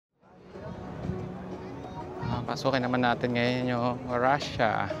Pasukin naman natin ngayon yung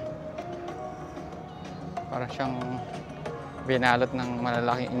Russia. Para siyang binalot ng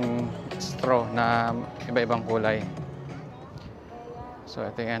malalaking straw na iba-ibang kulay. So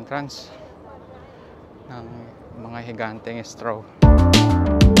ito yung entrance ng mga higanteng straw.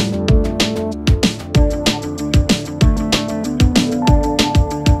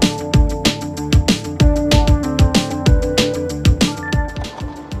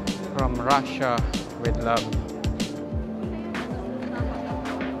 From Russia with love.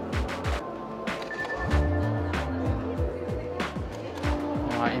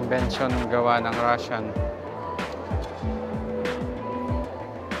 Mga invention gawa ng Russian.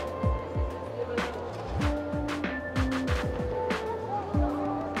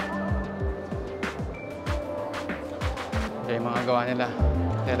 Yung mga gawa nila: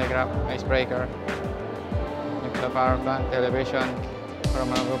 telegraph, icebreaker, nuclear power plant, television,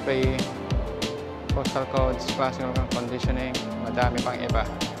 chromatography, postal codes, classical conditioning, madami pang iba.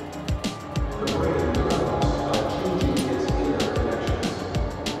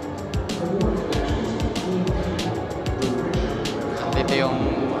 Dito yung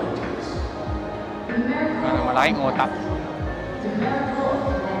malaking utak.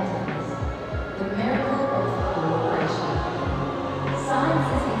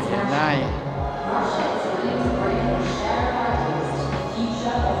 Yan.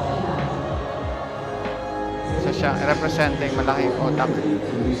 So siya representing malaking utak.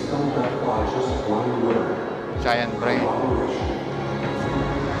 Giant brain.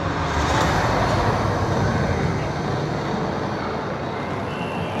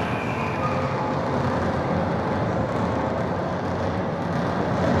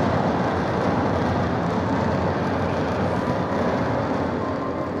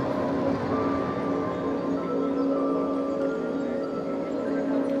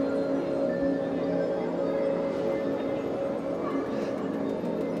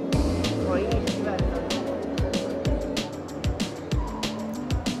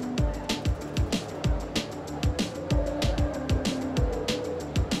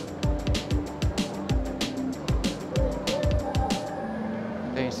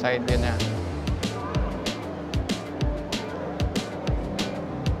 Side view na.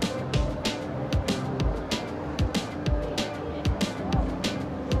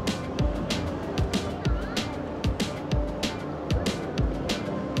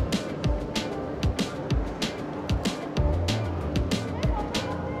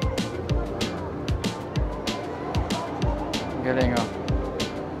 Galing oh.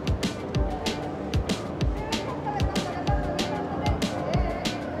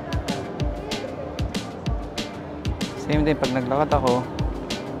 Same din, pag naglakad ako,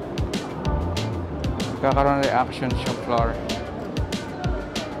 magkakaroon ng reaction sa floor.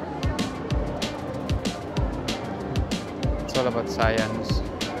 It's all about science.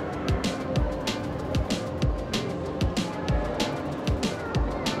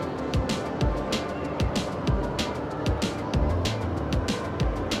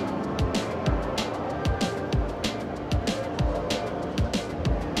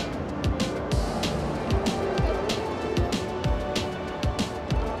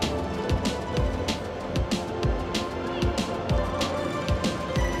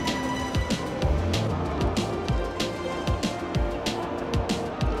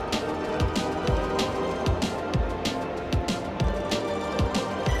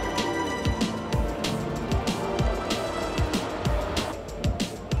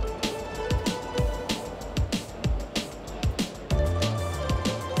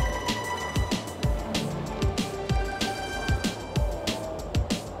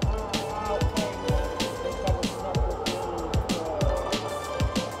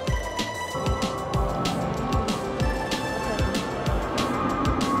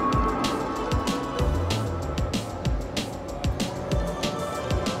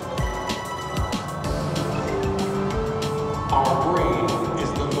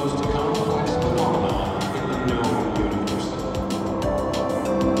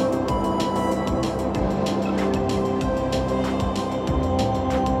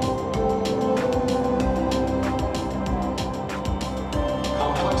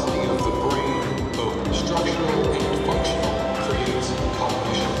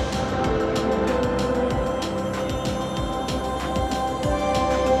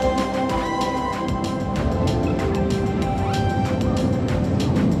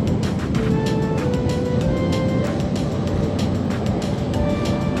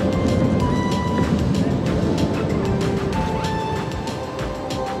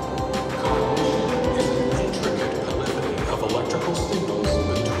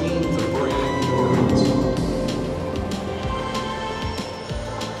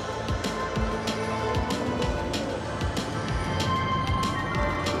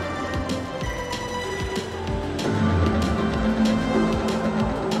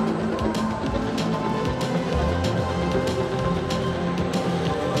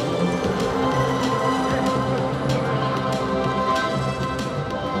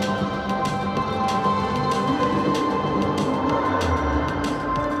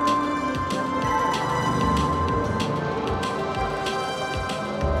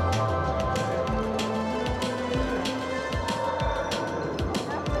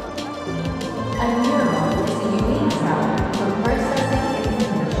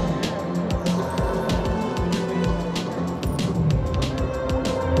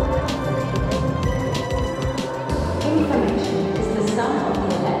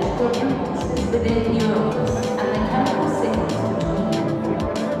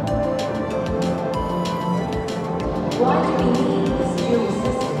 Why do we need this dual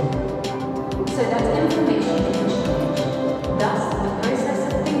system? So that information can change. Thus, the process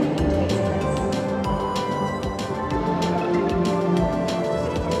of thinking takes place.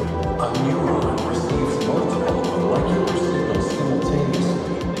 A neuron receives multiple molecular signals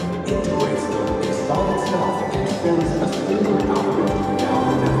simultaneously, integrates them, installs itself, and sends a single output down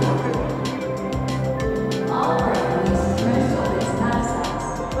the network. Our brain uses most of its nerve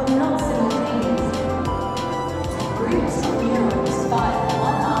cells, but not simultaneously. Groups of neurons fire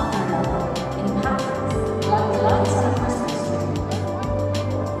one after another in patterns, like the lights on a Christmas tree.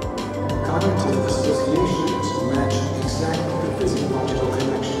 Cognitive associations match exactly the physiological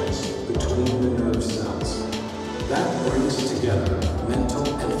connections between the nerve cells. That brings together mental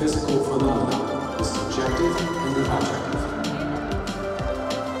and physical phenomena, the subjective and the objective.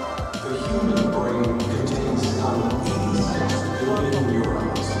 The human brain contains some 86 billion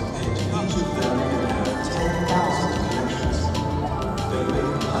neurons, and each of them can have 10,000 connections. They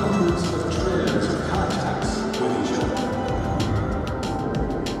make hundreds of trillions of contacts with each other.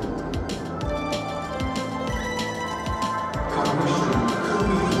 Cognition could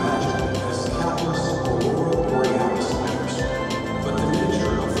be imagined as countless aurora borealis layers, but the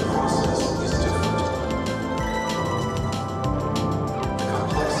nature of the process is different. The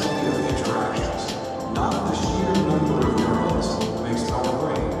complexity of interactions, not the sheer number of neurons, makes our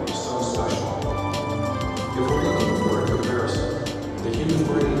brain so special. If we're looking for a comparison, the human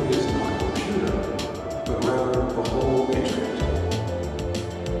brain is not a computer, but rather a whole internet.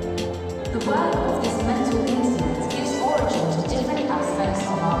 The work of this mental internet gives origin to different aspects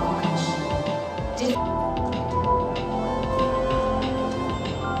of our cognition.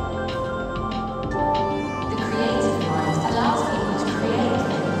 The creative mind allows people to create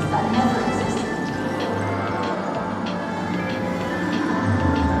things that never existed.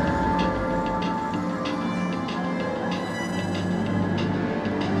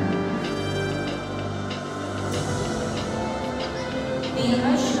 The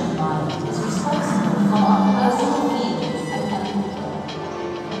emotional mind is responsible for our personal feelings and empathy.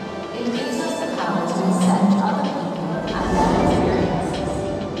 It gives us the power to accept other people and their experiences.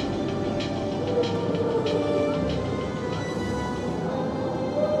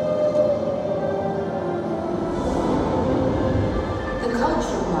 The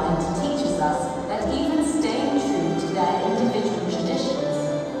cultural mind teaches us that even staying true to their individual traditions,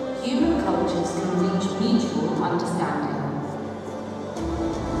 human cultures can reach mutual understanding.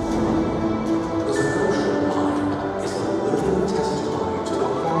 The social mind is a living testimony to the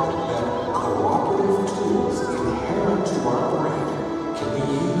fact that cooperative tools inherent to our brain can be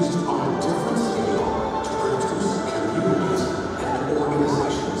used on a different scale to produce communities and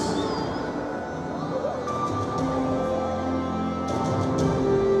organizations.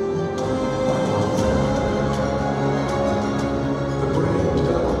 The brain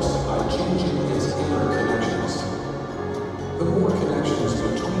develops by changing its inner connections. The more connections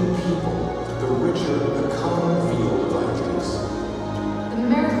between people, the richer the common field of ideas. The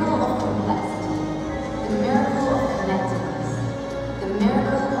miracle of complexity, the miracle of connectedness, the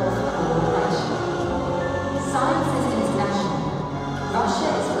miracle of cooperation. Science is international. Russia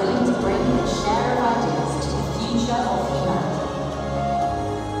is willing to bring its share of ideas to the future of humanity.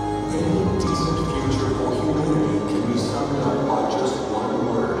 Any decent future for humanity can be summed up by just one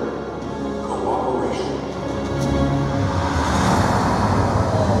word: cooperation.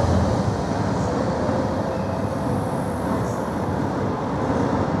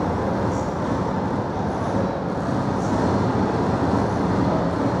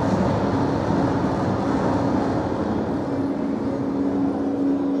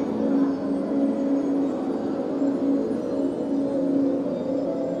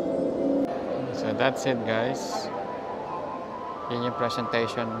 So that's it, guys. Yun yung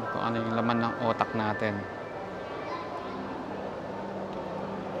presentation kung ano yung laman ng utak natin.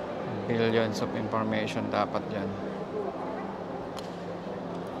 Billions of information dapat yan.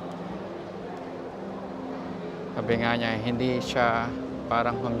 Sabi nga niya, hindi siya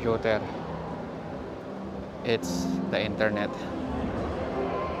parang computer. It's the internet.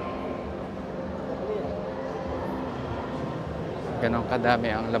 Ganon kadami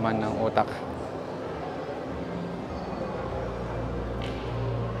ang laman ng utak.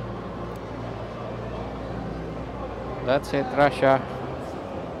 That's it, Russia.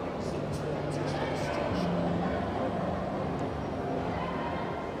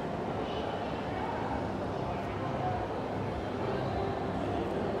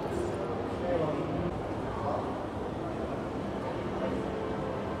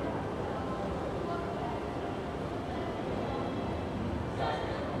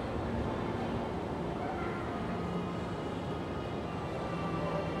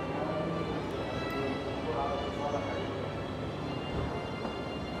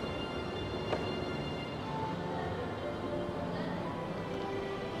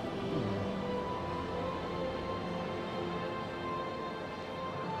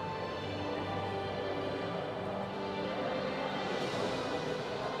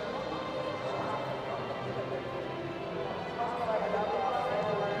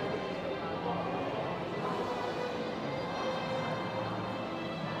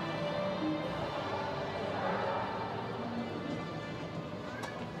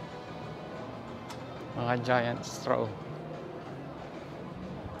 Naka-giant straw.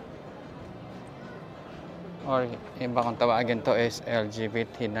 Or iba kung tawagin to is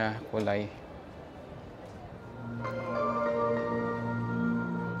LGBT na kulay.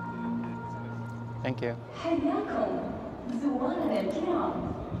 Thank you. حياكم زوارنا الكرام،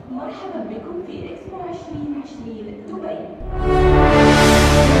 مرحبا بكم في إكسبو 2020 دبي.